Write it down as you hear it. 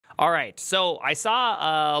All right, so I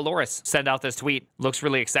saw Loris send out this tweet. Looks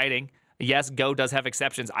really exciting. Yes, Go does have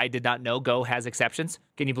exceptions. I did not know Go has exceptions.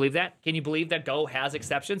 Can you believe that? Can you believe that Go has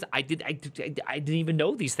exceptions? I didn't even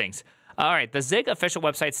know these things. All right, the Zig official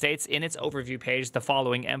website states in its overview page the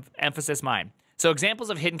following emphasis mine. So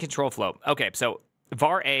examples of hidden control flow. Okay, so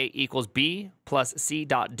var A equals B plus C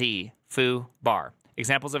dot D foo bar.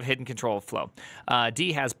 Examples of hidden control flow.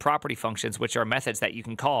 D has property functions, which are methods that you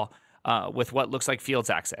can call with what looks like fields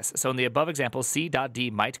access. So in the above example, C.D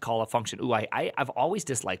might call a function. Ooh, I've always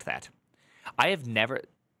disliked that. I have never,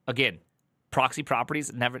 again, proxy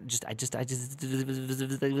properties, never,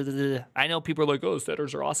 I know people are like, oh,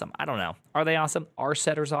 setters are awesome. I don't know. Are they awesome? Are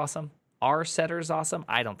setters awesome? Are setters awesome?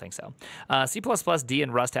 I don't think so. C++, D,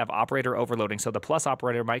 and Rust have operator overloading, so the plus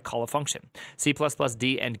operator might call a function. C++,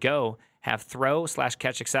 D, and Go have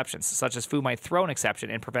throw/catch exceptions, such as foo might throw an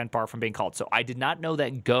exception and prevent bar from being called. So I did not know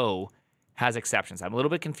that Go has exceptions. I'm a little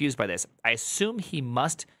bit confused by this. I assume he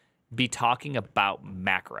must be talking about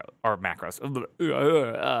macros,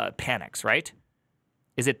 panics, right?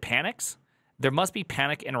 Is it panics? There must be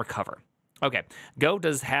panic and recover. Okay, Go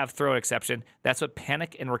does have throw exception. That's what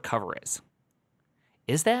panic and recover is.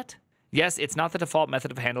 Is that? Yes, it's not the default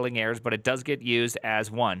method of handling errors, but it does get used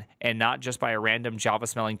as one, and not just by a random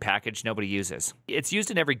Java-smelling package nobody uses. It's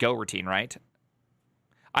used in every Go routine, right?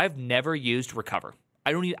 I've never used recover.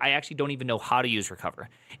 I actually don't even know how to use recover.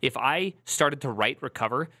 If I started to write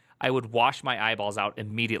recover, I would wash my eyeballs out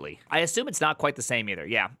immediately. I assume it's not quite the same either,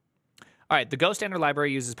 yeah. All right, the Go standard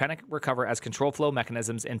library uses panic recover as control flow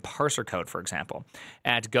mechanisms in parser code, for example.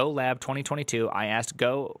 At Go Lab 2022, I asked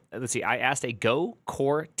a Go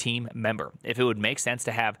core team member if it would make sense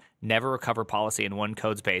to have never recover policy in one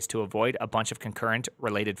code base to avoid a bunch of concurrent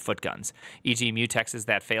related footguns, e.g. mutexes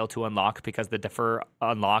that fail to unlock because the defer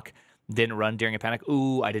unlock didn't run during a panic.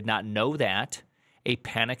 Ooh, I did not know that. A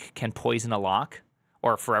panic can poison a lock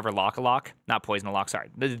or forever lock a lock. Not poison a lock, sorry.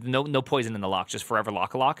 No poison in the lock, just forever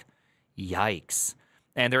lock a lock. Yikes.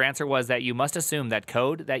 And their answer was that you must assume that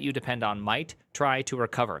code that you depend on might try to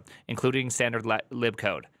recover, including standard lib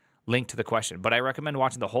code. Link to the question. But I recommend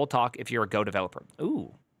watching the whole talk if you're a Go developer.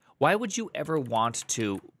 Ooh. Why would you ever want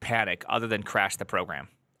to panic other than crash the program?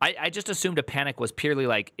 I just assumed a panic was purely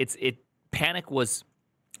like, panic was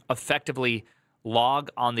effectively log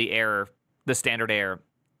on the error, the standard error,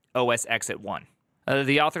 OS exit 1.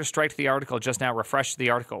 The author striked the article just now, refreshed the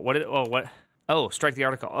article. What? Oh, strike the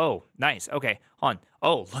article. Oh, nice. Okay, hold on.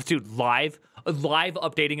 Oh, dude, live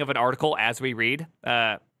updating of an article as we read.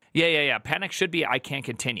 Yeah. Panic should be I can't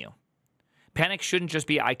continue. Panic shouldn't just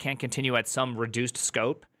be I can't continue at some reduced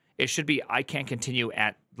scope. It should be I can't continue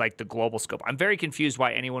at like the global scope. I'm very confused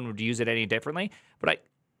why anyone would use it any differently, but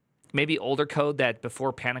maybe older code that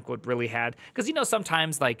before panic would really had, because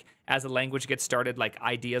sometimes like as the language gets started, like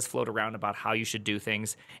ideas float around about how you should do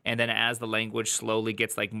things, and then as the language slowly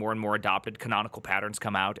gets like more and more adopted, canonical patterns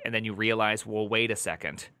come out, and then you realize, well, wait a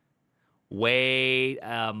second, wait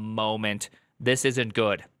a moment, this isn't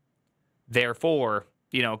good. Therefore,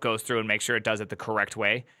 it goes through and makes sure it does it the correct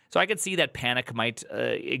way. So I could see that panic might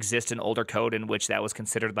exist in older code in which that was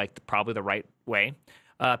considered like probably the right way.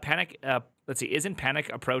 Isn't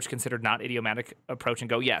panic approach considered not idiomatic approach in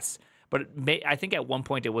Go? Yes. But I think at one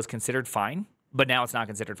point it was considered fine, but now it's not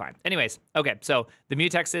considered fine. Anyways, okay, so the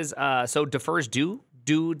mutexes, so defers do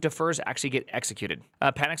defers actually get executed?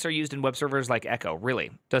 Panics are used in web servers like Echo,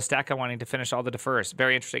 really. Does Stacka wanting to finish all the defers?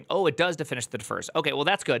 Very interesting. Oh, it does to finish the defers. Okay, well,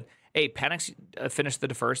 that's good. Hey, panics finish the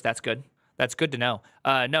defers, that's good. That's good to know.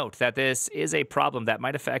 Note that this is a problem that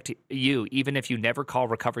might affect you even if you never call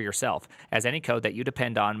recover yourself, as any code that you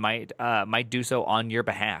depend on might do so on your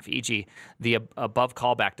behalf, e.g. the above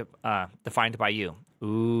callback defined by you.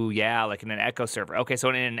 Ooh, yeah, like in an Echo server. Okay, so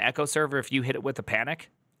in an Echo server, if you hit it with a panic,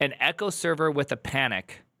 an Echo server with a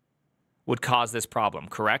panic would cause this problem,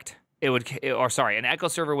 correct? An Echo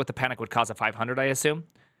server with a panic would cause a 500, I assume.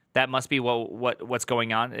 That must be what's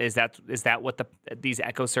going on. Is that what these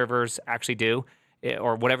Echo servers actually do,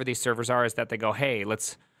 or whatever these servers are? Is that they go, hey,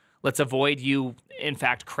 let's avoid you in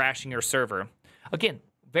fact crashing your server? Again,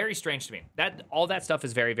 very strange to me. All that stuff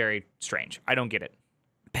is very, very strange. I don't get it.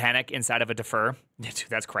 Panic inside of a defer, dude,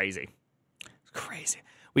 that's crazy. It's crazy.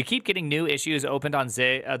 We keep getting new issues opened on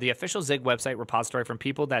Zig, the official Zig website repository from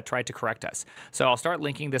people that tried to correct us. So I'll start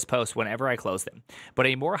linking this post whenever I close them. But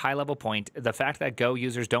a more high-level point, the fact that Go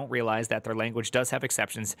users don't realize that their language does have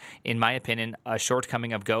exceptions, in my opinion, a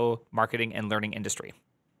shortcoming of Go marketing and learning industry.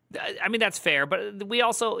 I mean, that's fair, but we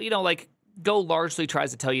also, Go largely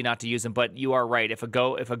tries to tell you not to use them, but you are right. If a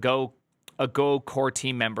Go core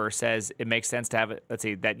team member says it makes sense to have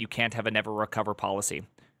that you can't have a never recover policy.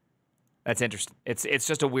 That's interesting. It's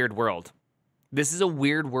just a weird world. This is a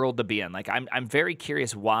weird world to be in. Like I'm very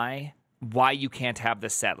curious why you can't have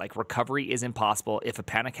this set. Like recovery is impossible. If a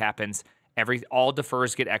panic happens, all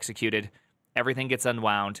defers get executed, everything gets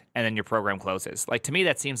unwound, and then your program closes. Like to me,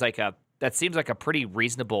 that seems like a pretty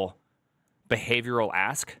reasonable behavioral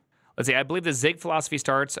ask. Let's see. I believe the Zig philosophy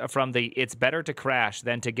starts from the "it's better to crash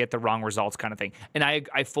than to get the wrong results" kind of thing, and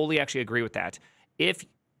I fully actually agree with that.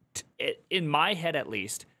 In my head at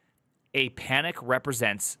least, a panic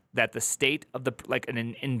represents that the state of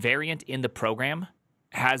an invariant in the program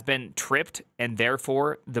has been tripped, and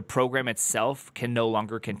therefore the program itself can no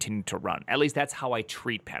longer continue to run. At least that's how I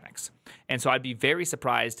treat panics. And so I'd be very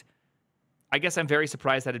surprised. I guess I'm very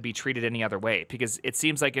surprised that it'd be treated any other way, because it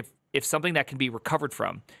seems like if something that can be recovered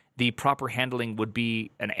from, the proper handling would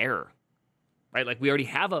be an error, right? Like we already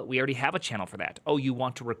have a channel for that. Oh, you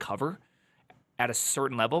want to recover at a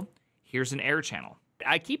certain level? Here's an error channel.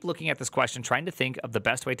 I keep looking at this question, trying to think of the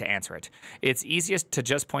best way to answer it. It's easiest to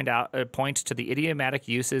just point to the idiomatic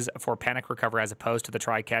uses for panic recover as opposed to the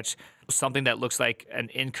try catch, something that looks like an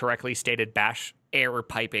incorrectly stated bash error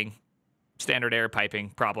piping, standard error piping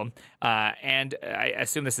problem. And I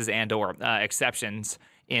assume this is and/or exceptions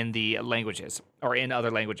in the languages or in other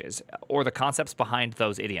languages, or the concepts behind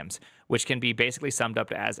those idioms, which can be basically summed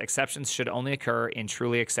up as exceptions should only occur in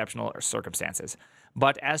truly exceptional circumstances.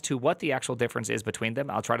 But as to what the actual difference is between them,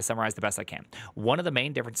 I'll try to summarize the best I can. One of the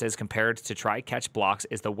main differences compared to try-catch blocks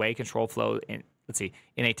is the way control flow in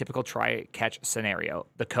a typical try-catch scenario.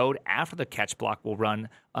 The code after the catch block will run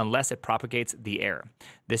unless it propagates the error.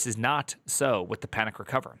 This is not so with the panic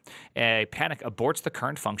recover. A panic aborts the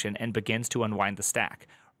current function and begins to unwind the stack,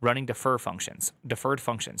 running deferred functions,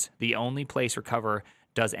 the only place recover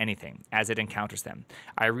does anything as it encounters them.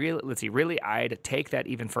 I'd take that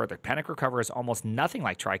even further. Panic recover is almost nothing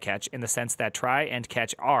like try catch in the sense that try and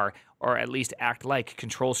catch are, or at least act like,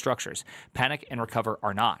 control structures. Panic and recover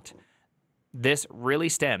are not. This really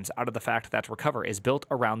stems out of the fact that recover is built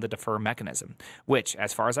around the defer mechanism, which,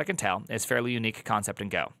 as far as I can tell, is a fairly unique concept in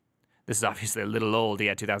Go. This is obviously a little old,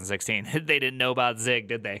 2016. They didn't know about Zig,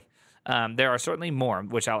 did they? There are certainly more,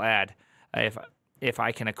 which I'll add if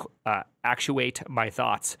I can actuate my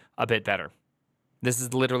thoughts a bit better. This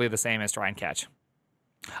is literally the same as try and catch.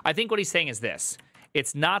 I think what he's saying is this.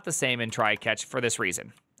 It's not the same in try and catch for this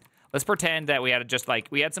reason. Let's pretend that we had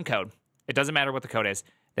some code. It doesn't matter what the code is.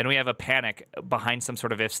 Then we have a panic behind some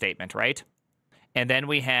sort of if statement, right? And then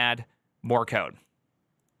we had more code.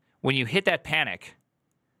 When you hit that panic,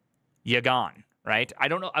 you're gone, right? I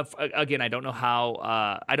don't know. Again, I don't know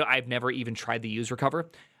how. I've never even tried to use recover.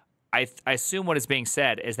 I assume what is being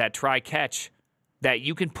said is that try catch, that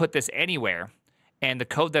you can put this anywhere, and the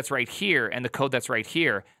code that's right here and the code that's right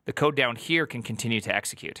here, the code down here can continue to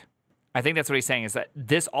execute. I think that's what he's saying, is that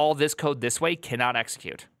all this code this way cannot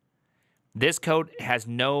execute. This code has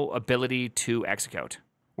no ability to execute.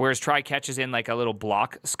 Whereas try catch is in like a little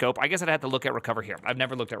block scope. I guess I'd have to look at recover here. I've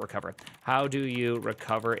never looked at recover. How do you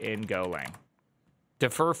recover in Golang?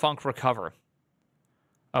 Defer func recover.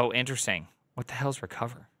 Oh, interesting. What the hell's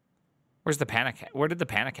recover? Where's the panic? Where did the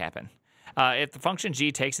panic happen? If the function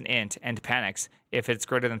G takes an int and panics if it's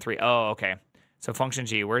greater than 3. Oh, okay. So function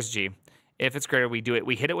G, where's G? If it's greater, we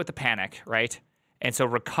hit it with the panic, right? And so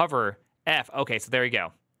recover F. Okay, so there you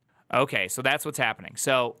go. Okay, so that's what's happening.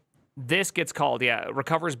 So this gets called,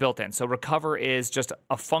 recover is built in. So recover is just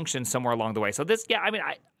a function somewhere along the way. So this,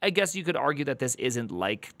 I guess you could argue that this isn't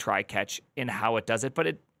like try catch in how it does it, but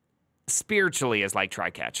it spiritually is like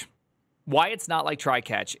try catch. Why it's not like try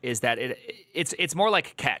catch is that it's more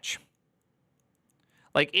like catch.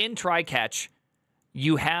 Like in try catch,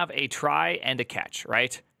 you have a try and a catch,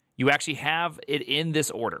 right? You actually have it in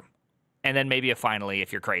this order, and then maybe a finally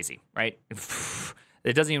if you're crazy, right?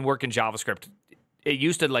 It doesn't even work in JavaScript. There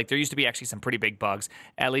used to be actually some pretty big bugs,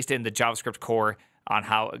 at least in the JavaScript core, on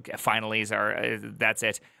how finalies are. That's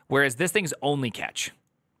it. Whereas this thing's only catch,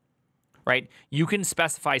 right? You can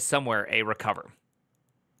specify somewhere a recover.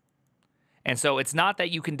 And so it's not that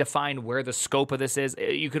you can define where the scope of this is.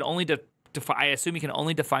 You can only I assume you can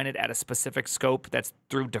only define it at a specific scope that's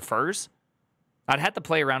through defers. I'd have to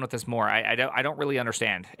play around with this more. I don't really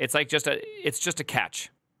understand. It's like it's just a catch,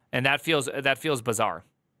 and that feels bizarre.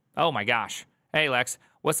 Oh my gosh. Hey Lex,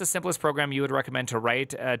 what's the simplest program you would recommend to write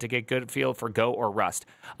to get good feel for Go or Rust?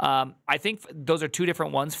 I think those are two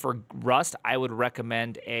different ones. For Rust, I would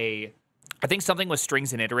recommend I think something with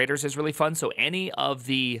strings and iterators is really fun. So any of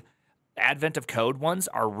the Advent of Code ones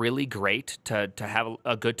are really great to have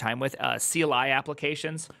a good time with. CLI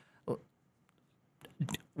applications,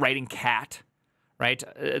 writing cat, right?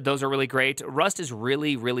 Those are really great. Rust is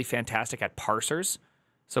really, really fantastic at parsers.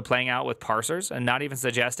 So playing out with parsers and not even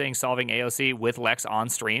suggesting solving AOC with Lex on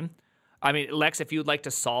stream. I mean, Lex, if you'd like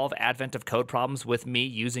to solve advent of code problems with me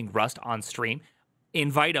using Rust on stream,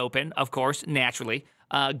 invite open, of course, naturally.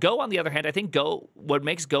 Go, on the other hand, I think Go, what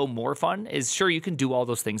makes Go more fun is, sure, you can do all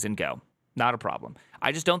those things in Go. Not a problem.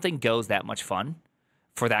 I just don't think Go's that much fun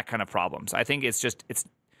for that kind of problems. I think it's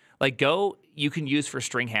like Go you can use for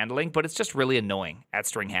string handling, but it's just really annoying at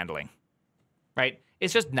string handling, right?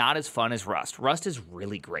 It's just not as fun as Rust. Rust is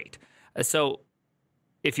really great. So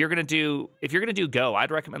if you're gonna do Go, I'd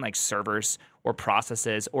recommend like servers or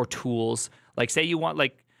processes or tools. Like say you want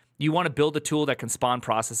to build a tool that can spawn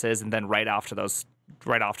processes and then write off to those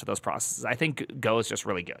processes. I think Go is just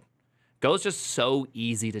really good. Go is just so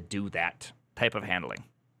easy to do that type of handling.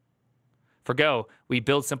 For Go, we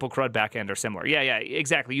build simple CRUD backend or similar. Yeah,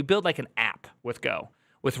 exactly. You build like an app with Go.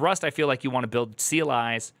 With Rust, I feel like you want to build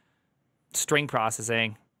CLIs, string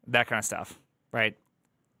processing, that kind of stuff, right?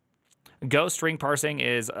 Go string parsing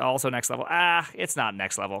is also next level. It's not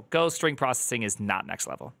next level. Go string processing is not next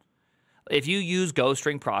level. If you use Go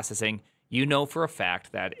string processing, you know for a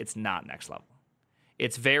fact that it's not next level.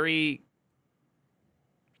 It's very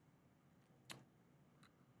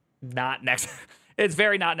not next. It's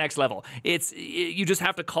very not next level. You just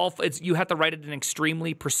have to you have to write it in an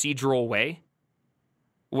extremely procedural way.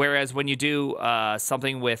 Whereas when you do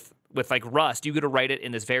something with like Rust, you get to write it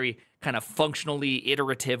in this very kind of functionally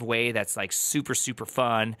iterative way that's like super, super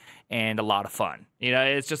fun and a lot of fun. You know,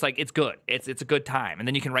 it's just like, it's good. It's a good time. And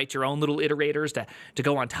then you can write your own little iterators to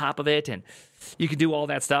go on top of it, and you can do all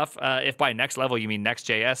that stuff. If by next level you mean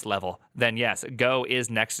Next.js level, then yes, Go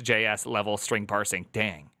is Next.js level string parsing.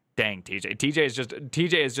 Dang, TJ.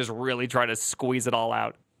 TJ is just really trying to squeeze it all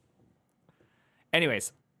out.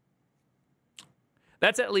 Anyways,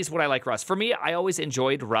 that's at least what I like Rust. For me, I always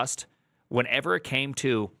enjoyed Rust whenever it came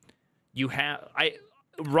to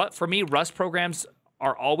for me, Rust programs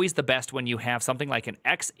are always the best when you have something like an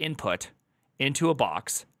X input into a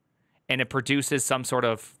box and it produces some sort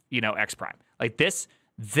of, X prime. Like this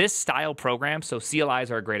style program, so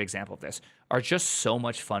CLIs are a great example of this, are just so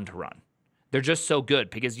much fun to run. They're just so good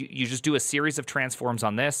because you just do a series of transforms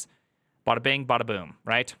on this, bada bing, bada boom,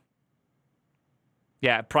 right?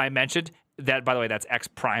 Yeah, Prime mentioned. That, by the way, that's X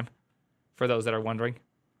prime, for those that are wondering.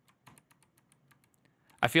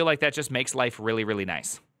 I feel like that just makes life really, really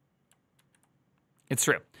nice. It's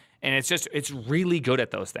true. And it's really good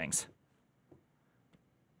at those things.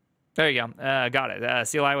 There you go. Got it.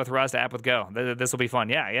 CLI with Rust, app with Go. This will be fun.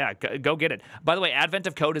 Yeah. Go get it. By the way, Advent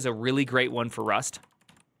of Code is a really great one for Rust.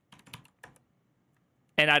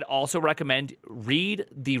 And I'd also recommend read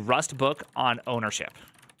the Rust book on ownership.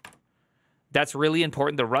 That's really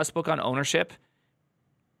important. The Rust book on ownership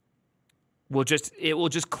will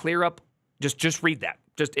just clear up. Just read that.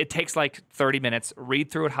 It takes like 30 minutes.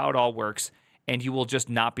 Read through it, how it all works, and you will just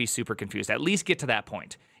not be super confused. At least get to that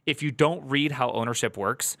point. If you don't read how ownership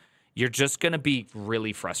works, you're just going to be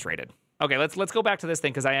really frustrated. Okay, let's go back to this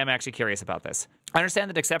thing because I am actually curious about this. I understand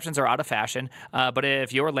that exceptions are out of fashion, but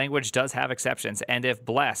if your language does have exceptions, and if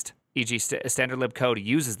blessed, e.g. standard lib code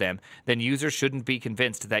uses them, then users shouldn't be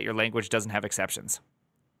convinced that your language doesn't have exceptions.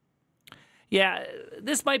 Yeah,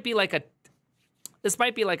 this might be like a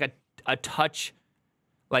touch,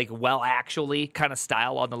 like, well, actually kind of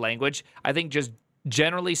style on the language. I think just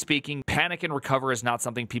generally speaking, panic and recover is not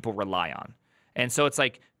something people rely on. And so it's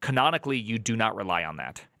like, canonically, you do not rely on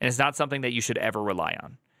that. And it's not something that you should ever rely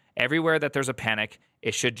on. Everywhere that there's a panic,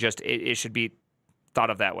 it should be thought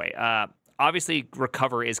of that way. Obviously,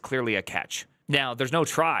 recover is clearly a catch. Now, there's no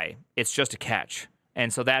try. It's just a catch.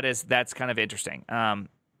 And so that's kind of interesting. A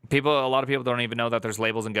lot of people don't even know that there's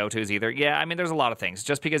labels and go-tos either. Yeah, I mean, there's a lot of things.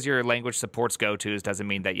 Just because your language supports go-tos doesn't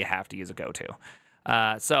mean that you have to use a go-to.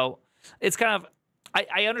 So it's kind of,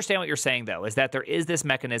 I understand what you're saying, though, is that there is this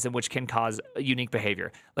mechanism which can cause unique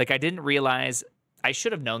behavior. Like, I didn't realize, I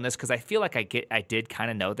should have known this because I feel like I did kind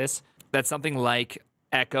of know this, that something like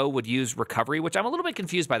Echo would use recovery, which I'm a little bit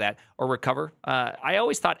confused by that, or recover. I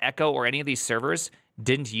always thought Echo or any of these servers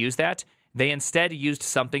didn't use that. They instead used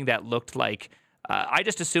something that looked like, I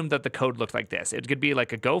just assumed that the code looked like this. It could be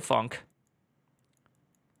like a go func,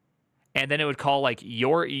 and then it would call like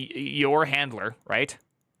your handler, right?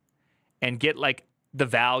 And get like the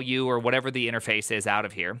value or whatever the interface is out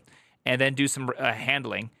of here, and then do some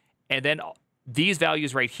handling. And then these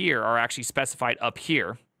values right here are actually specified up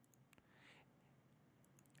here.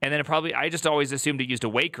 And then I just always assumed it used a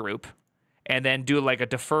wait group, and then do like a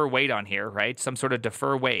defer wait on here, right? Some sort of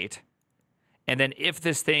defer wait. And then if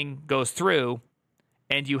this thing goes through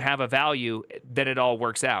and you have a value, then it all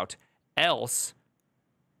works out. Else,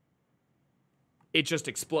 it just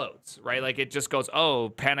explodes, right? Like it just goes, oh,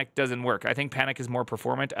 panic doesn't work. I think panic is more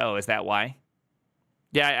performant. Oh, is that why?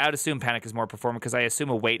 Yeah, I would assume panic is more performant because I assume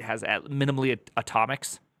await has minimally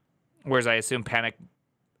atomics, whereas I assume panic,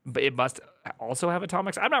 but it must also have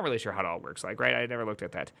atomics. I'm not really sure how it all works, like, right? I never looked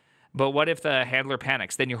at that. But what if the handler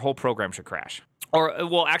panics? Then your whole program should crash. Or,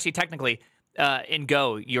 well, actually, technically, in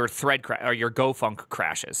Go, your thread or your Go func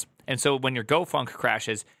crashes. And so when your Go func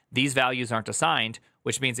crashes, these values aren't assigned,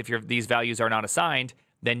 which means if these values are not assigned,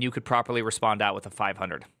 then you could properly respond out with a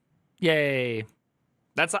 500. Yay.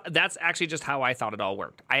 That's actually just how I thought it all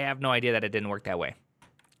worked. I have no idea that it didn't work that way.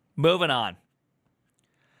 Moving on.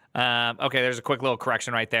 Okay, there's a quick little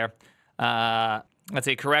correction right there. Let's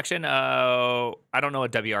see, correction. I don't know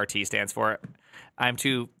what WRT stands for. I'm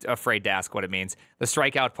too afraid to ask what it means. The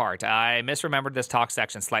strikeout part. I misremembered this talk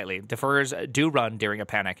section slightly. Deferrers do run during a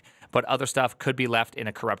panic, but other stuff could be left in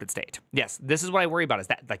a corrupted state. Yes, this is what I worry about. Is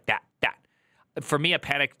that. For me, a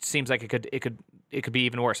panic seems like it could be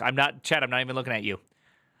even worse. I'm not, Chad. I'm not even looking at you.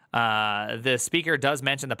 The speaker does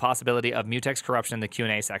mention the possibility of mutex corruption in the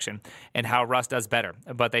Q&A section and how Rust does better,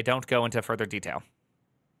 but they don't go into further detail.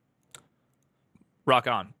 Rock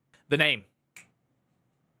on. The name.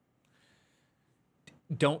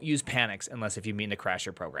 Don't use panics unless if you mean to crash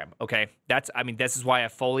your program. Okay, this is why I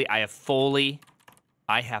have fully,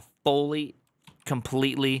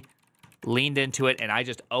 completely leaned into it, and I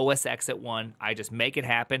just OS exit one. I just make it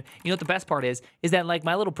happen. You know what the best part is that like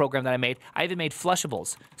my little program that I made, I even made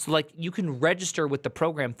flushables. So like you can register with the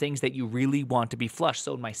program things that you really want to be flushed.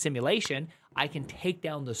 So in my simulation, I can take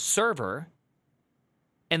down the server,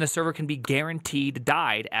 and the server can be guaranteed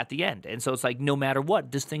died at the end. And so it's like no matter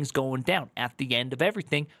what, this thing's going down. At the end of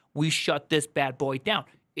everything, we shut this bad boy down.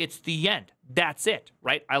 It's the end. That's it,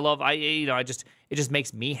 right? It just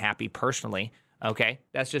makes me happy personally. Okay,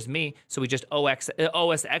 that's just me. So we just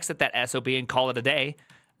OS exit that SOB and call it a day.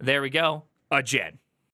 There we go. A gen.